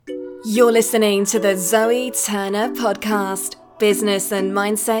You're listening to the Zoe Turner podcast, business and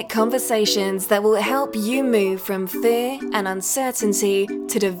mindset conversations that will help you move from fear and uncertainty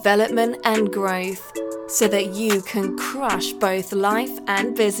to development and growth so that you can crush both life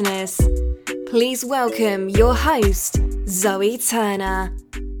and business. Please welcome your host, Zoe Turner.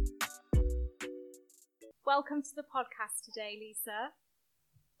 Welcome to the podcast today, Lisa.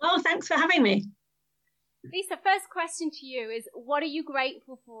 Oh, thanks for having me. Lisa, first question to you is, what are you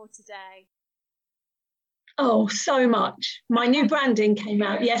grateful for today? Oh, so much. My new branding came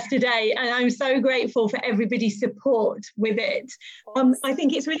out yesterday and I'm so grateful for everybody's support with it. Awesome. I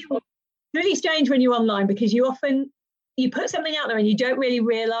think it's really strange when you're online because you put something out there and you don't really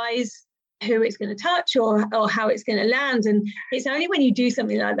realise who it's going to touch or how it's going to land. And it's only when you do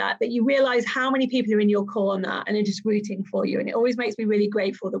something like that you realise how many people are in your corner and are just rooting for you. And it always makes me really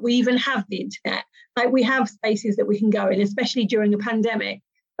grateful that we even have the internet. Like, we have spaces that we can go in, especially during a pandemic,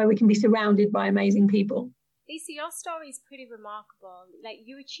 where we can be surrounded by amazing people. Lisa, your story is pretty remarkable. Like,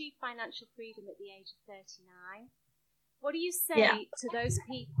 you achieved financial freedom at the age of 39. What do you say to those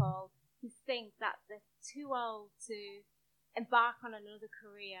people who think that they're too old to embark on another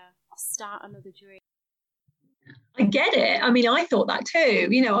career or start another dream? I get it. I mean, I thought that too.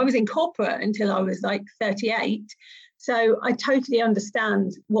 You know, I was in corporate until I was like 38. So I totally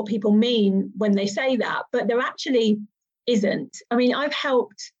understand what people mean when they say that, but there actually isn't. I mean,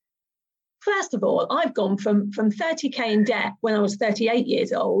 first of all, I've gone from 30k in debt when I was 38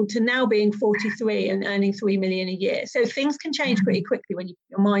 years old to now being 43 and earning 3 million a year. So things can change pretty quickly when you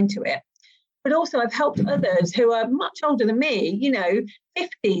put your mind to it. But also I've helped others who are much older than me,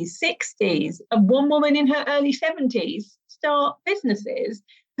 50s, 60s, and one woman in her early 70s start businesses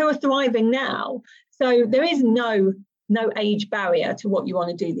who are thriving now. So there is no age barrier to what you want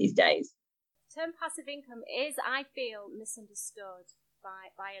to do these days. The term passive income is, I feel, misunderstood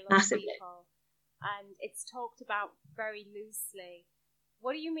by a lot of people. And it's talked about very loosely.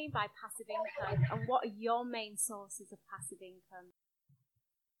 What do you mean by passive income, and what are your main sources of passive income?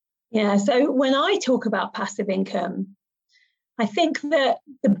 Yeah, so when I talk about passive income, I think that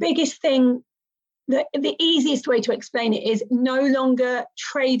the biggest thing, the easiest way to explain it is no longer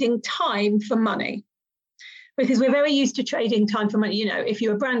trading time for money. Because we're very used to trading time for money. If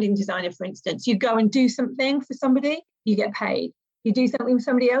you're a branding designer, for instance, you go and do something for somebody, you get paid. You do something for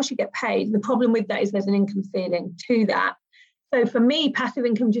somebody else, you get paid. The problem with that is there's an income ceiling to that. So for me, passive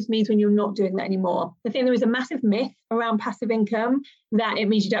income just means when you're not doing that anymore. I think there is a massive myth around passive income that it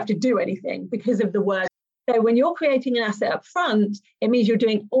means you don't have to do anything because of the word. So when you're creating an asset up front, it means you're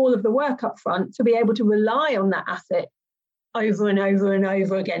doing all of the work up front to be able to rely on that asset over and over and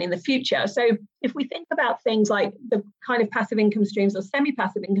over again in the future. So if we think about things like the kind of passive income streams or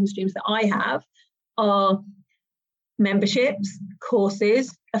semi-passive income streams that I have are memberships,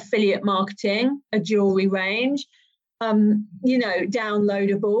 courses, affiliate marketing, a jewelry range,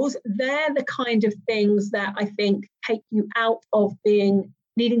 downloadables. They're the kind of things that I think take you out of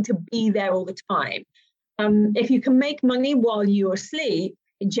needing to be there all the time. If you can make money while you're asleep,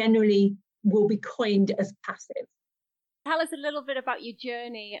 it generally will be coined as passive. Tell us a little bit about your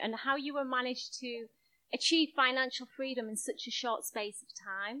journey and how you were managed to achieve financial freedom in such a short space of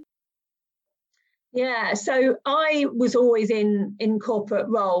time. Yeah, so I was always in corporate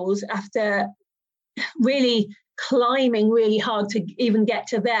roles after really climbing really hard to even get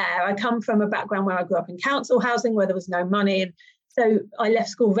to there. I come from a background where I grew up in council housing where there was no money. And so I left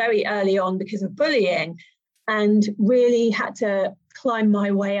school very early on because of bullying and really had to climb my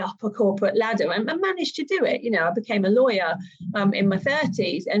way up a corporate ladder and managed to do it. I became a lawyer in my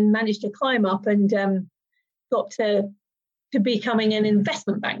 30s and managed to climb up and got to becoming an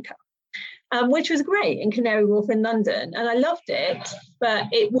investment banker. Which was great in Canary Wharf in London. And I loved it, but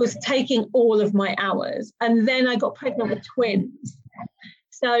it was taking all of my hours. And then I got pregnant with twins.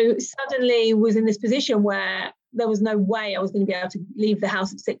 So suddenly was in this position where there was no way I was going to be able to leave the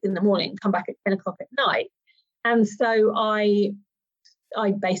house at 6 a.m, and come back at 10 o'clock at night. And so I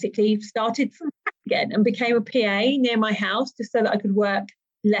basically started from back again and became a PA near my house just so that I could work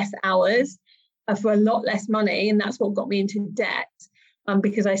less hours for a lot less money. And that's what got me into debt.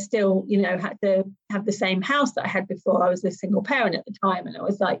 Because I still, had to have the same house that I had before. I was a single parent at the time, and I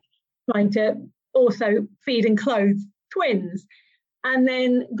was like trying to also feed and clothe twins. And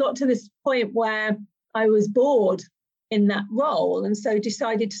then got to this point where I was bored in that role, and so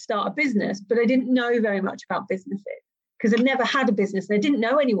decided to start a business. But I didn't know very much about businesses because I'd never had a business, and I didn't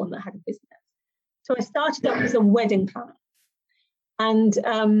know anyone that had a business. So I started up as a wedding planner,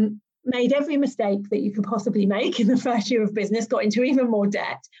 and made every mistake that you could possibly make in the first year of business, got into even more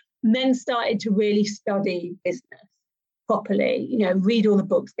debt, and then started to really study business properly, read all the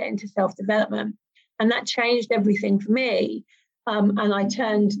books, get into self-development. And that changed everything for me. And I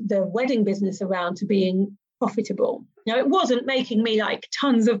turned the wedding business around to being profitable. It wasn't making me like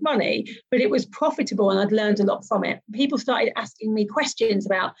tons of money, but it was profitable and I'd learned a lot from it. People started asking me questions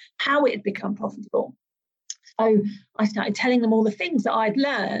about how it had become profitable. So I started telling them all the things that I'd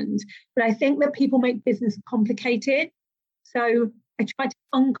learned. But I think that people make business complicated. So I tried to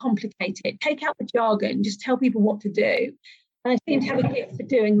uncomplicate it, take out the jargon, just tell people what to do. And I seem to have a gift for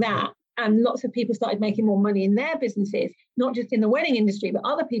doing that. And lots of people started making more money in their businesses, not just in the wedding industry, but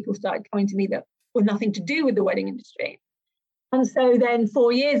other people started coming to me that were nothing to do with the wedding industry. And so then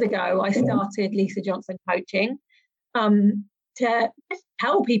 4 years ago, I started Lisa Johnson Coaching to just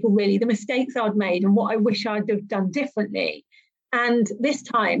tell people really the mistakes I'd made and what I wish I'd have done differently. And this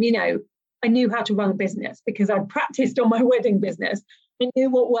time, I knew how to run a business because I'd practiced on my wedding business. I knew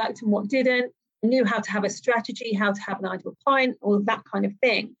what worked and what didn't. I knew how to have a strategy, how to have an ideal client, all of that kind of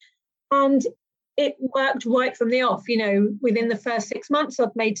thing. And it worked right from the off. Within the first 6 months,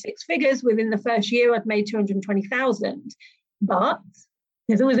 I'd made 6 figures. Within the first year, I'd made 220,000. But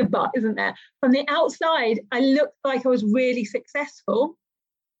there's always a but, isn't there? From the outside, I looked like I was really successful.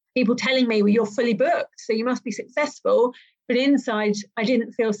 People telling me, well, you're fully booked, so you must be successful. But inside, I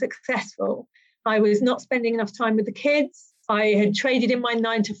didn't feel successful. I was not spending enough time with the kids. I had traded in my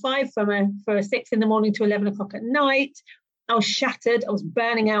 9 to 5 for 6 in the morning to 11 o'clock at night. I was shattered. I was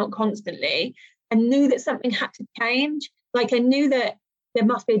burning out constantly. I knew that something had to change. Like I knew that there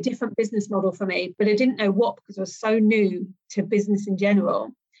must be a different business model for me, but I didn't know what because I was so new to business in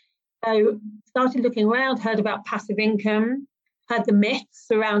general. So started looking around, heard about passive income, heard the myths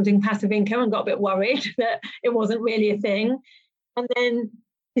surrounding passive income and got a bit worried that it wasn't really a thing. And then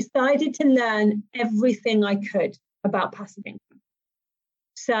decided to learn everything I could about passive income.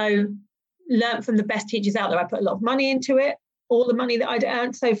 So learned from the best teachers out there. I put a lot of money into it. All the money that I'd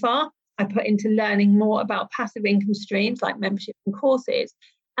earned so far, I put into learning more about passive income streams like membership and courses.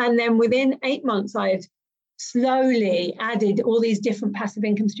 And then within 8 months, I had slowly added all these different passive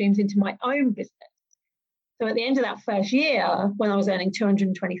income streams into my own business. So at the end of that first year, when I was earning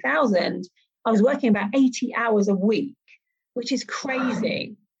 220,000, I was working about 80 hours a week, which is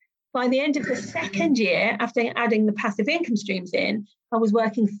crazy. By the end of the second year, after adding the passive income streams in, I was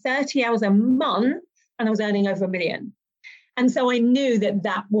working 30 hours a month and I was earning over $1 million. And so I knew that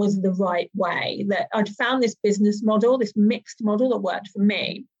that was the right way, that I'd found this business model, this mixed model that worked for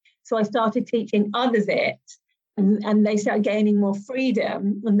me. So I started teaching others it, and they started gaining more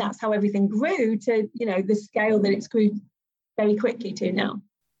freedom. And that's how everything grew to, the scale that it's grew very quickly to now.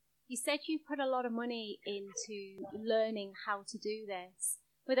 You said you put a lot of money into learning how to do this.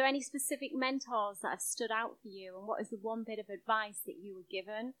 Were there any specific mentors that have stood out for you? And what is the one bit of advice that you were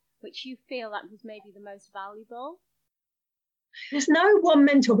given, which you feel that was maybe the most valuable? There's no one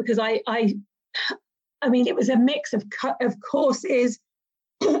mentor because I mean, it was a mix of courses,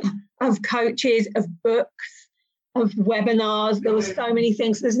 of coaches, of books, of webinars. There were so many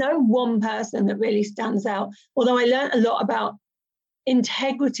things. There's no one person that really stands out. Although I learned a lot about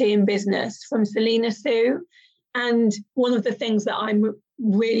integrity in business from Selena Sue. And one of the things that I'm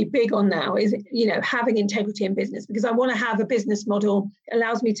really big on now is, having integrity in business, because I want to have a business model that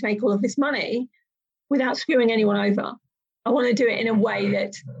allows me to make all of this money without screwing anyone over. I want to do it in a way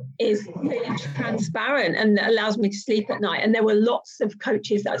that is really transparent and that allows me to sleep at night. And there were lots of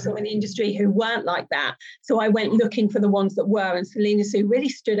coaches that I saw in the industry who weren't like that. So I went looking for the ones that were. And Selena Sue really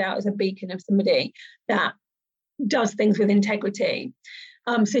stood out as a beacon of somebody that does things with integrity.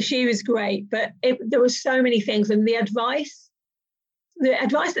 So she was great. But there were so many things. And the advice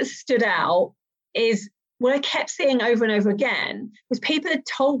that stood out is what I kept seeing over and over again was people had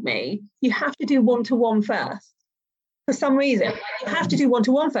told me you have to do one-to-one first. For some reason, you have to do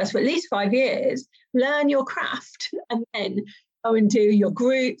one-to-one first for at least 5 years, learn your craft, and then go and do your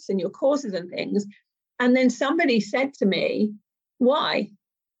groups and your courses and things. And then somebody said to me, why?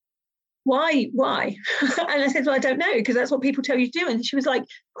 And I said, well, I don't know, because that's what people tell you to do. And she was like,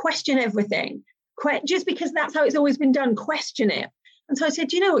 question everything. Just because that's how it's always been done, question it. And so I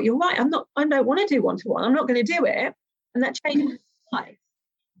said, you know what, you're right. I don't want to do one-to-one. I'm not going to do it. And that changed my life.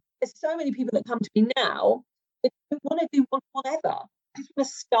 There's so many people that come to me now that don't want to do one-to-one ever. They just want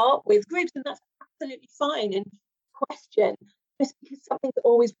to start with groups, and that's absolutely fine. And question, just because something's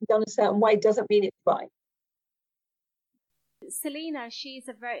always been done a certain way doesn't mean it's right. Selena, she's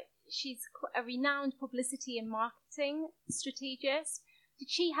a renowned publicity and marketing strategist. Did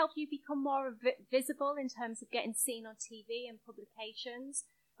she help you become more visible in terms of getting seen on TV and publications?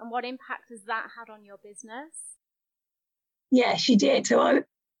 And what impact has that had on your business? Yeah, she did. So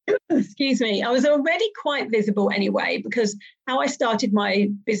excuse me, I was already quite visible anyway, because how I started my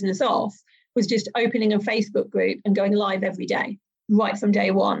business off was just opening a Facebook group and going live every day, right from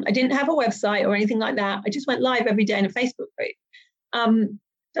day one. I didn't have a website or anything like that. I just went live every day in a Facebook group.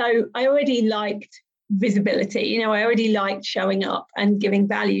 So I already liked visibility. I already liked showing up and giving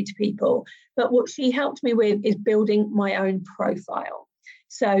value to people. But what she helped me with is building my own profile.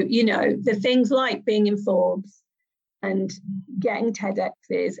 So, the things like being in Forbes and getting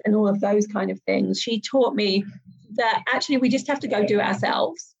TEDx's and all of those kind of things. She taught me that actually we just have to go do it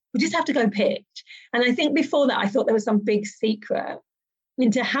ourselves. We just have to go pitch. And I think before that, I thought there was some big secret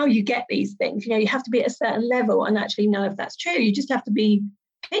into how you get these things. You have to be at a certain level, and actually none of that's true. You just have to be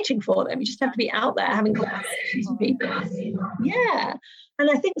pitching for them. You just have to be out there having conversations with people. Yeah. And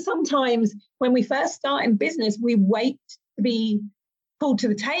I think sometimes when we first start in business, we wait to be pulled to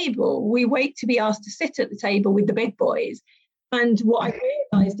the table. We wait to be asked to sit at the table with the big boys. And what I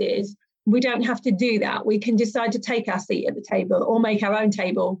realized is we don't have to do that. We can decide to take our seat at the table or make our own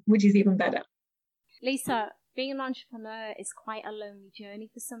table, which is even better. Lisa, being an entrepreneur is quite a lonely journey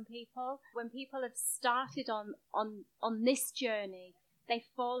for some people. When people have started on this journey, they've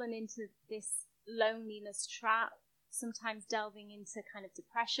fallen into this loneliness trap, sometimes delving into kind of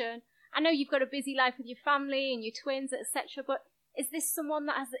depression. I know you've got a busy life with your family and your twins, etc., but is this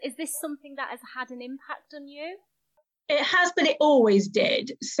something that has had an impact on you? It has, but it always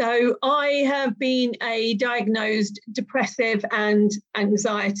did. So I have been a diagnosed depressive and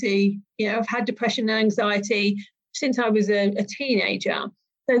anxiety. I've had depression and anxiety since I was a teenager.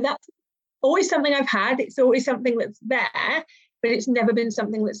 So that's always something I've had. It's always something that's there, but it's never been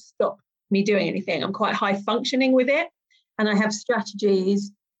something that's stopped me doing anything. I'm quite high functioning with it, and I have strategies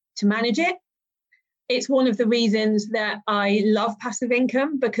to manage it. It's one of the reasons that I love passive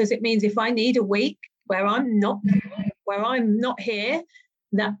income, because it means if I need a week where I'm not here,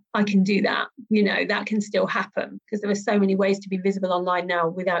 that I can do that. That can still happen, because there are so many ways to be visible online now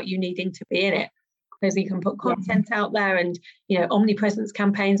without you needing to be in it. Because you can put content out there and, omnipresence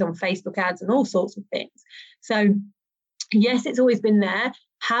campaigns on Facebook ads and all sorts of things. So yes, it's always been there.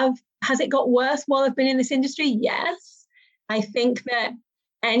 Has it got worse while I've been in this industry? Yes. I think that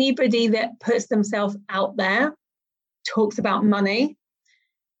anybody that puts themselves out there, talks about money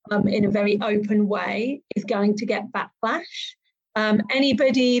in a very open way, is going to get backlash.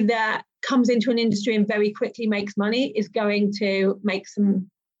 Anybody that comes into an industry and very quickly makes money is going to make some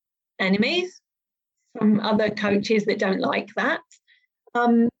enemies from other coaches that don't like that.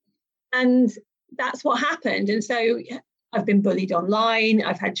 And that's what happened. And so I've been bullied online.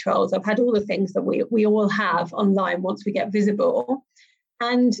 I've had trolls. I've had all the things that we all have online once we get visible.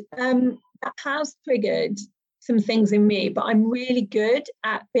 And that has triggered some things in me, but I'm really good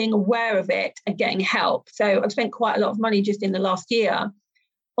at being aware of it and getting help. So I've spent quite a lot of money just in the last year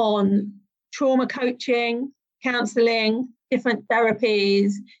on trauma coaching, counselling, different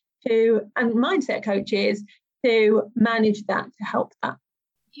therapies and mindset coaches to manage that, to help that.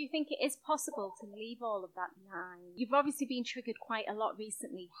 Do you think it is possible to leave all of that behind? You've obviously been triggered quite a lot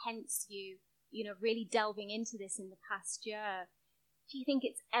recently, hence you really delving into this in the past year. Do you think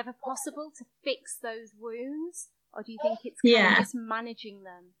it's ever possible to fix those wounds, or do you think it's kind of just managing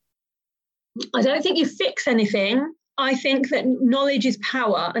them? I don't think you fix anything. I think that knowledge is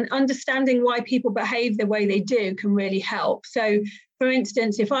power, and understanding why people behave the way they do can really help. So, for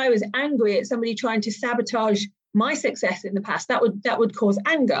instance, if I was angry at somebody trying to sabotage my success in the past, that would cause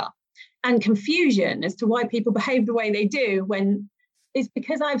anger and confusion as to why people behave the way they do, when it's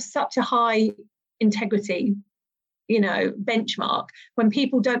because I have such a high integrity benchmark. When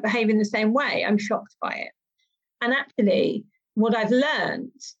people don't behave in the same way, I'm shocked by it. And actually, what I've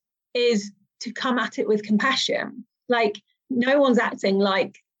learned is to come at it with compassion. Like, no one's acting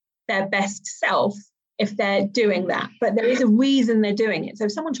like their best self if they're doing that, but there is a reason they're doing it. So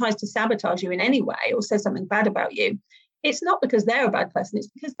if someone tries to sabotage you in any way or says something bad about you, it's not because they're a bad person. It's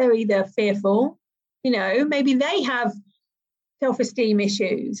because they're either fearful, maybe they have self-esteem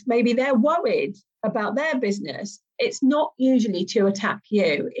issues, maybe they're worried about their business. It's not usually to attack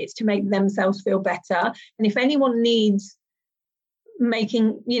you, it's to make themselves feel better. And if anyone needs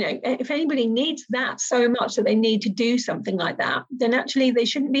if anybody needs that so much that they need to do something like that, then actually there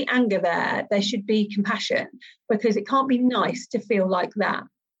shouldn't be anger there. There should be compassion, because it can't be nice to feel like that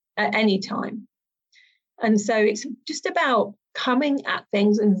at any time. And so it's just about coming at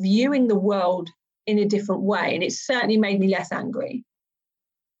things and viewing the world in a different way. And it's certainly made me less angry.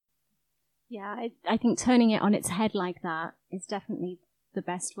 Yeah, I think turning it on its head like that is definitely the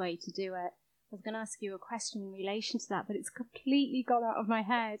best way to do it. I was going to ask you a question in relation to that, but it's completely gone out of my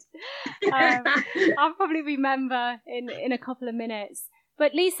head. I'll probably remember in a couple of minutes.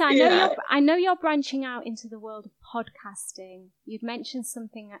 But Lisa, I know you're branching out into the world of podcasting. You'd mentioned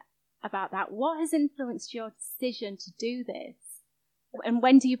something about that. What has influenced your decision to do this? And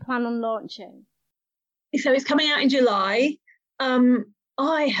when do you plan on launching? So it's coming out in July.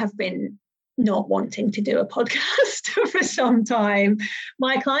 I have been not wanting to do a podcast for some time.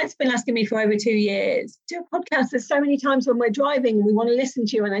 My clients have been asking me for over 2 years, do a podcast. There's so many times when we're driving and we want to listen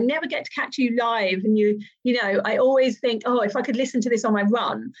to you and I never get to catch you live. And you know, I always think, oh, if I could listen to this on my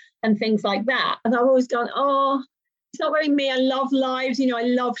run and things like that. And I've always gone, oh, it's not really me. I love lives. You know, I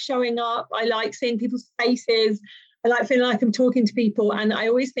love showing up. I like seeing people's faces. I like feeling like I'm talking to people. And I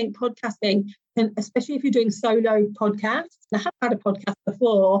always think podcasting, and especially if you're doing solo podcasts, I have had a podcast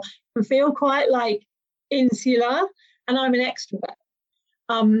before, can feel quite like insular, and I'm an extrovert.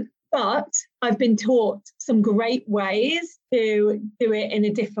 But I've been taught some great ways to do it in a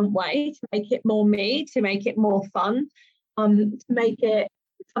different way, to make it more me, to make it more fun, to make it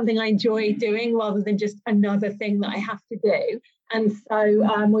something I enjoy doing rather than just another thing that I have to do. And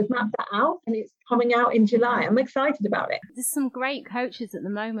so we've mapped that out and it's coming out in July. I'm excited about it. There's some great coaches at the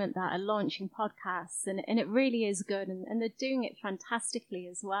moment that are launching podcasts and it really is good and they're doing it fantastically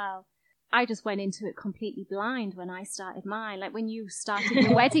as well. I just went into it completely blind when I started mine. Like when you started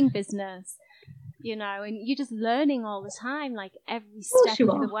your wedding business, you know, and you're just learning all the time, like every step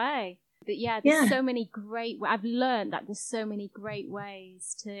of the way. But there's so many I've learned that there's so many great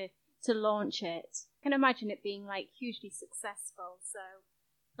ways to launch it. I can imagine it being like hugely successful.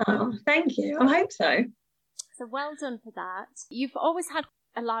 So, thank you. I hope so. So well done for that. You've always had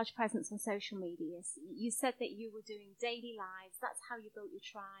a large presence on social media. You said that you were doing daily lives. That's how you built your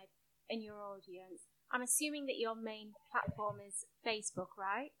tribe and your audience. I'm assuming that your main platform is Facebook,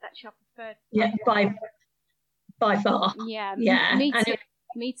 right? That's your preferred platform. by far. Yeah.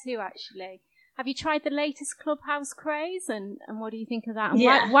 Me too, actually. Have you tried the latest Clubhouse craze? And what do you think of that?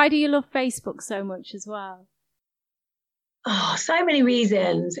 And why do you love Facebook so much as well? Oh, so many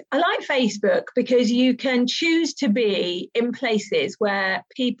reasons. I like Facebook because you can choose to be in places where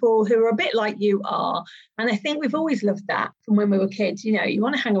people who are a bit like you are. And I think we've always loved that from when we were kids. You know, you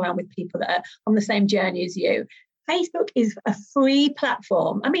want to hang around with people that are on the same journey as you. Facebook is a free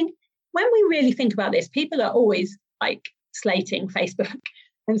platform. I mean, when we really think about this, people are always like slating Facebook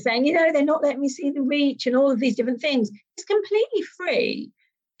and saying, you know, they're not letting me see the reach and all of these different things. It's completely free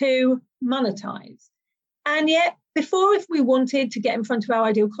to monetize. And yet, before, if we wanted to get in front of our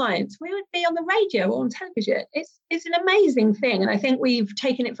ideal clients, we would be on the radio or on television. It's an amazing thing. And I think we've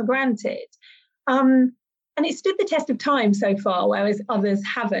taken it for granted. And it stood the test of time so far, whereas others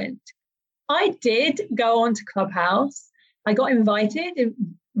haven't. I did go on to Clubhouse. I got invited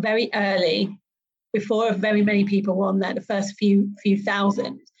very early, before very many people were on there, the first few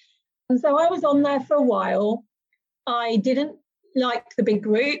thousand. And so I was on there for a while. I didn't like the big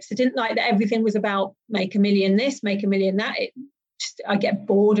groups. I didn't like that everything was about make a million this, make a million that. I get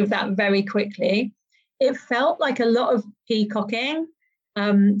bored of that very quickly. It felt like a lot of peacocking,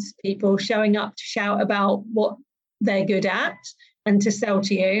 people showing up to shout about what they're good at and to sell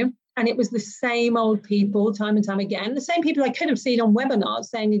to you. And it was the same old people time and time again, the same people I could have seen on webinars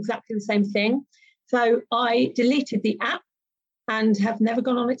saying exactly the same thing. So I deleted the app and have never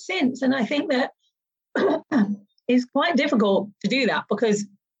gone on it since. And I think that it's quite difficult to do that because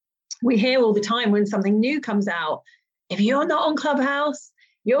we hear all the time when something new comes out, if you're not on Clubhouse,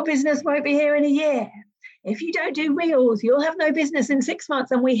 your business won't be here in a year. If you don't do reels, you'll have no business in 6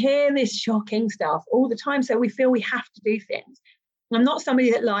 months. And we hear this shocking stuff all the time. So we feel we have to do things. I'm not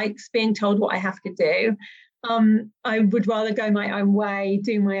somebody that likes being told what I have to do. I would rather go my own way,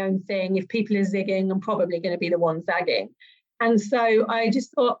 do my own thing. If people are zigging, I'm probably going to be the one zagging. And so I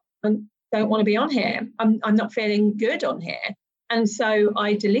just thought, I don't want to be on here. I'm not feeling good on here. And so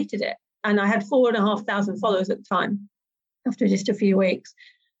I deleted it. And I had 4,500 followers at the time after just a few weeks.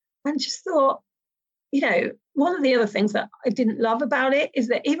 And just thought, you know, one of the other things that I didn't love about it is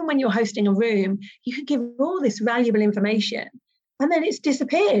that even when you're hosting a room, you could give all this valuable information and then it's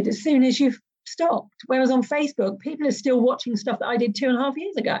disappeared as soon as you've stopped. Whereas on Facebook, people are still watching stuff that I did 2.5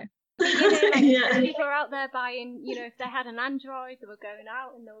 years ago. People are out there buying, you know, if they had an Android, they were going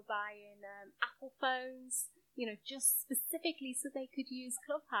out and they were buying Apple phones, you know, just specifically so they could use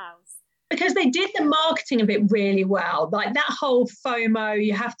Clubhouse. Because they did the marketing of it really well. Like that whole FOMO,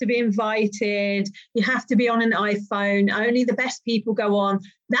 you have to be invited, you have to be on an iPhone, only the best people go on.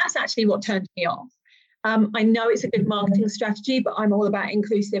 That's actually what turned me off. I know it's a good marketing strategy, but I'm all about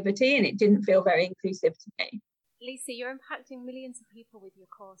inclusivity and it didn't feel very inclusive to me. Lisa, you're impacting millions of people with your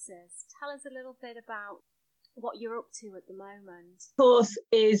courses. Tell us a little bit about what you're up to at the moment. The course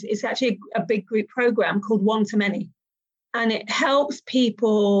it's actually a big group program called One to Many. And it helps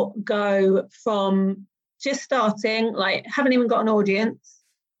people go from just starting, like haven't even got an audience,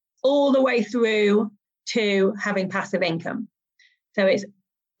 all the way through to having passive income. So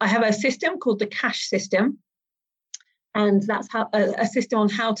I have a system called the cash system. And that's how a system on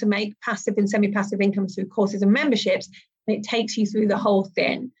how to make passive and semi-passive income through courses and memberships. And it takes you through the whole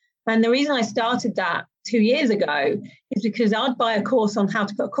thing. And the reason I started that 2 years ago is because I'd buy a course on how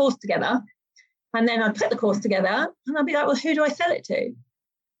to put a course together. And then I'd put the course together and I'd be like, well, who do I sell it to?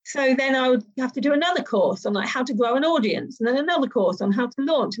 So then I would have to do another course on like how to grow an audience, and then another course on how to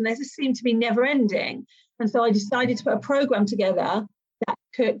launch. And they just seemed to be never ending. And so I decided to put a program together that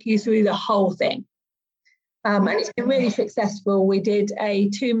took you through the whole thing. And it's been really successful. We did a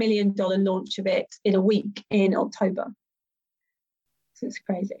 $2 million launch of it in a week in October. So it's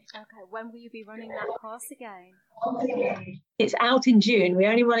crazy. Okay, when will you be running that course again? It's out in June. We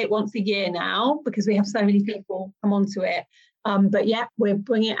only run it once a year now because we have so many people come onto it. But yeah, we're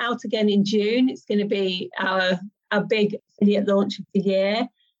bringing it out again in June. It's going to be our big affiliate launch of the year.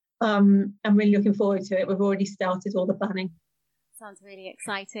 I'm really looking forward to it. We've already started all the planning. Sounds really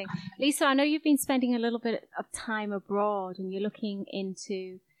exciting. Lisa, I know you've been spending a little bit of time abroad and you're looking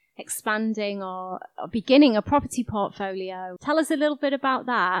into expanding or beginning a property portfolio. Tell us a little bit about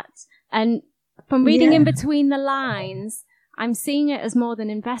that. And from reading in between the lines, I'm seeing it as more than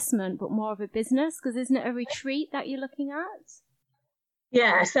investment, but more of a business, because isn't it a retreat that you're looking at?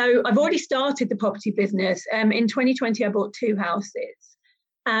 Yeah, so I've already started the property business. In 2020, I bought 2 houses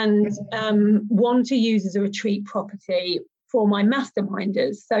and one to use as a retreat property for my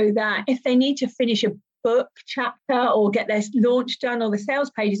masterminders, so that if they need to finish a book chapter or get their launch done or the sales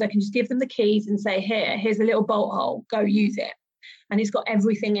pages, I can just give them the keys and say, here's a little bolt hole, go use it. And it's got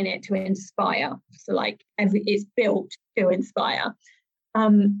everything in it to inspire. So like it's built to inspire.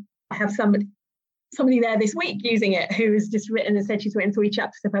 I have somebody there this week using it who has just written and said she's written 3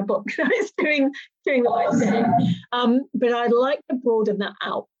 chapters of her book. So it's doing the right thing. But I'd like to broaden that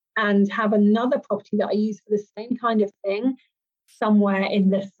out and have another property that I use for the same kind of thing somewhere in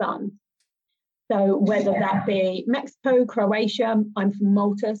the sun. So whether that be Mexico, Croatia, I'm from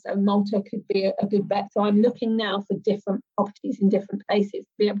Malta, so Malta could be a good bet. So I'm looking now for different properties in different places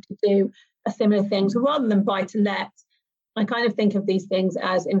to be able to do a similar thing. So rather than buy to let, I kind of think of these things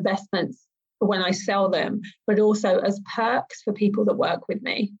as investments for when I sell them, but also as perks for people that work with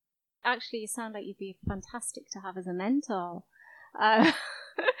me. Actually, you sound like you'd be fantastic to have as a mentor. For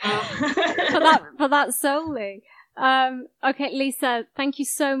that solely. Okay, Lisa, thank you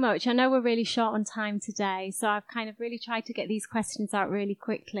so much. I know we're really short on time today, so I've kind of really tried to get these questions out really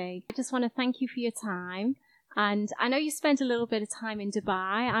quickly. I just want to thank you for your time. And I know you spent a little bit of time in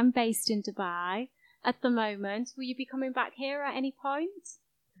Dubai. I'm based in Dubai at the moment. Will you be coming back here at any point?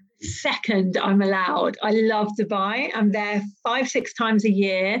 Second, I'm allowed. I love Dubai. I'm there 5-6 times a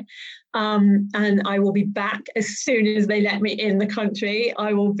year. And I will be back as soon as they let me in the country.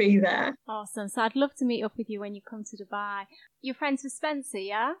 I will be there. Awesome. So I'd love to meet up with you when you come to Dubai. You're friends with Spencer,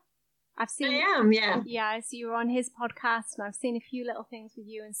 yeah? I am, yeah. Yeah, so you were on his podcast and I've seen a few little things with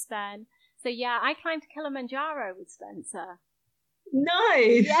you and Spen. So yeah, I climbed Kilimanjaro with Spencer.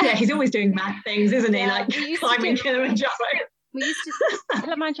 Nice. Yeah, he's always doing mad things, isn't he? Like climbing Kilimanjaro. We used to,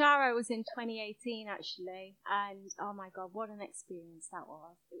 Kilimanjaro was in 2018 actually, and oh my god, what an experience that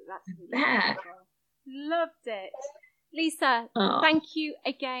was. It was absolutely incredible. Loved it. Lisa, thank you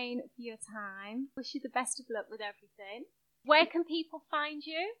again for your time. Wish you the best of luck with everything. Where can people find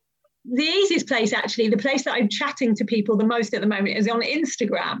you? The easiest place, actually, the place that I'm chatting to people the most at the moment is on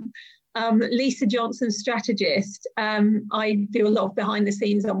Instagram. Lisa Johnson Strategist. I do a lot of behind the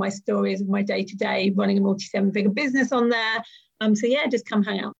scenes on my stories of my day-to-day running a multi-7-figure business on there. So yeah, just come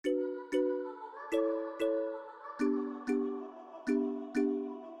hang out.